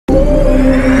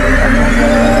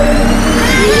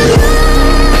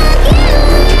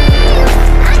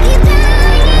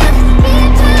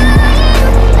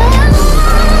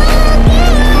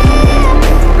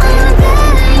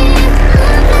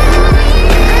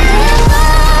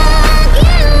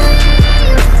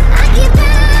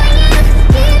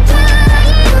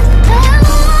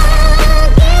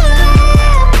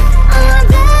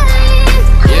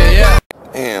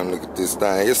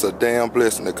it's a damn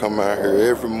blessing to come out here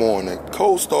every morning.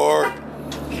 Cold start.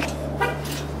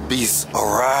 Beast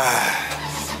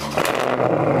arise.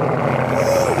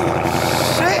 Oh,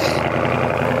 shit.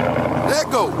 Let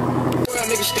go. Well,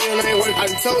 nigga still ain't working. I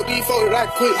told these folks that I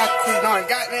quit. No, I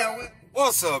got down with.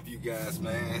 What's up, you guys,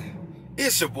 man?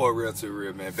 It's your boy Real to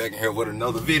Real, man. Back in here with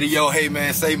another video. Hey,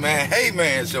 man, say, man. Hey,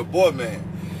 man, it's your boy, man.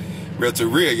 Real to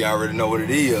Real, y'all already know what it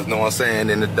is. Know what I'm saying?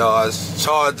 In the Dodge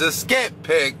Charger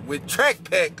Scatpack with track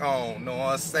pack on. Know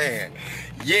what I'm saying?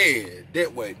 Yeah,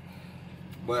 that way.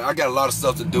 But I got a lot of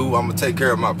stuff to do. I'm going to take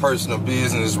care of my personal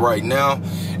business right now.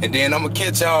 And then I'm going to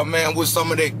catch y'all, man, with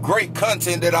some of that great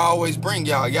content that I always bring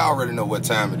y'all. Y'all already know what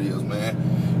time it is, man.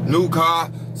 New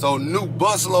car, so new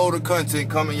busload of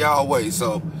content coming y'all way.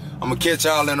 So I'm going to catch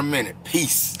y'all in a minute.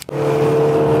 Peace.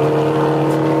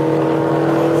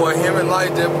 Boy, him and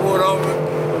Light that pulled up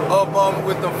on me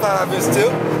with the 5-inch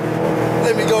tip.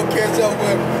 Let me go catch up with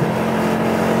him.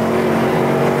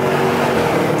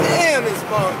 Damn, this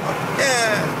motherfucker.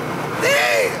 Yeah.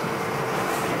 Damn.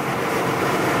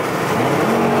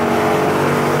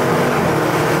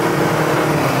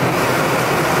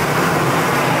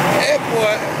 Hey,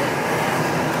 boy.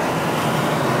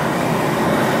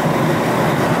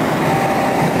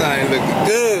 That thing looking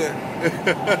good.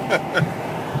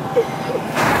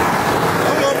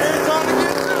 I'm up here trying to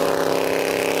get you.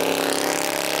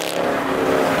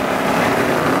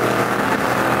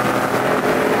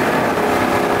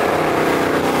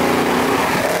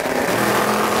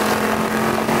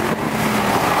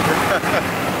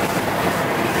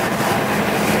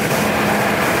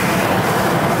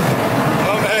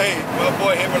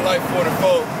 Like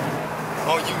 44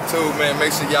 on YouTube, man.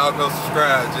 Make sure y'all go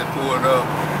subscribe. Just pull it up.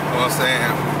 You know what I'm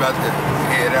saying? We about to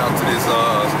head out to this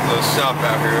little shop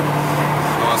out here. You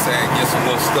know what I'm saying? Get some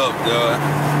little stuff done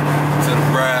to the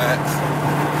brides.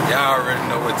 Y'all already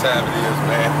know what time it is,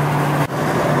 man.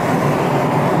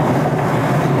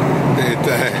 That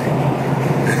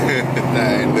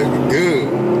thing looking good.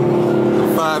 The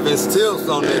 5-inch tilts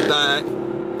on that thing.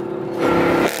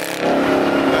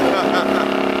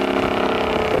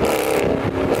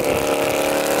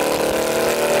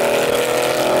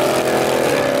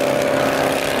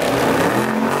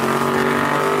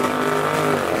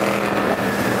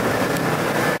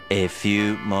 A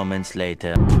few moments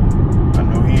later. I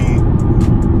know he ain't.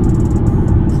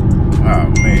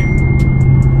 Oh man.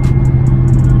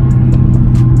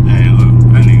 Hey, look,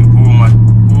 that nigga pull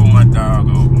my dog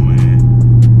over, man.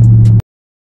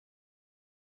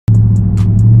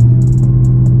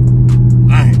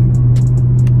 Dang.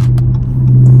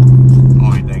 I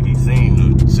don't think he seen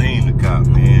the cop,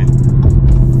 man.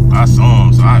 I saw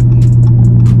him, so I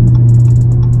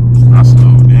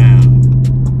slowed down.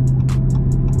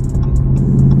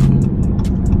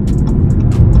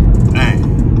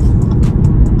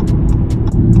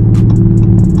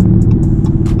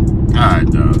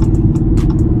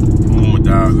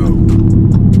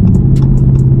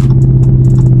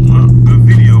 Good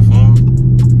video for him.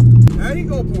 How he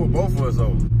gonna pull both of us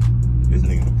over? This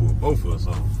nigga gonna pull both of us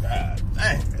over. God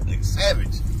dang, that nigga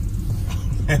savage.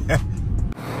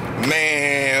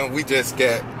 Man, we just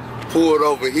got pulled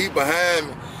over. He behind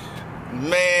me.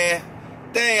 Man,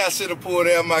 dang, I should have pulled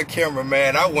out my camera,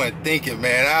 man. I wasn't thinking,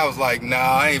 man. I was like, nah,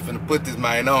 I ain't finna put this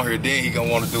man on here. Then he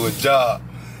gonna want to do a job.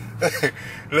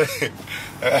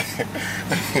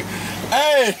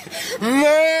 Hey,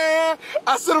 man,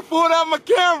 I should have pulled out my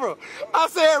camera. I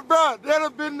said, bro, that'd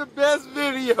have been the best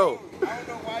video. I don't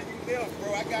know why you left,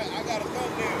 bro. I got a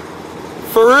thumbnail.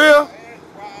 For real? I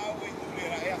always do that. I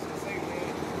asked him to say,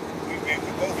 man,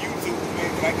 we both YouTube,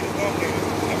 man. Can I get a thumbnail?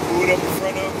 I pulled up in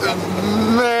front of him.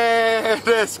 Man,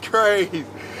 that's crazy.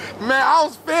 Man, I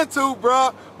was finna to,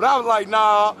 bro, but I was like,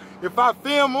 nah, if I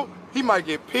film him, he might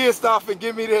get pissed off and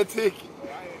give me that ticket.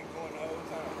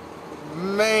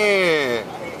 Man,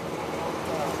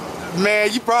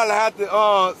 you probably have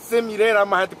to send me that. I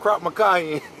might have to crop my car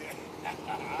in.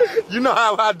 You know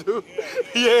how I do.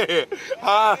 Yeah.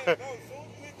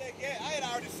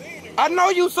 I know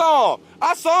you saw him.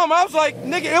 I saw him. I was like,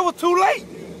 nigga, it was too late.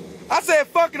 I said,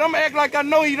 fuck it. I'm gonna act like I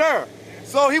know he there,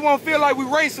 so he won't feel like we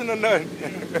racing or nothing.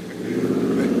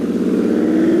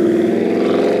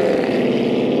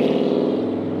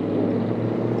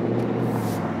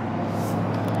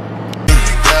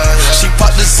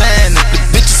 The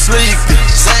bitch is sleeping.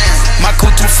 My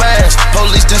cool too fast,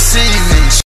 police done see me.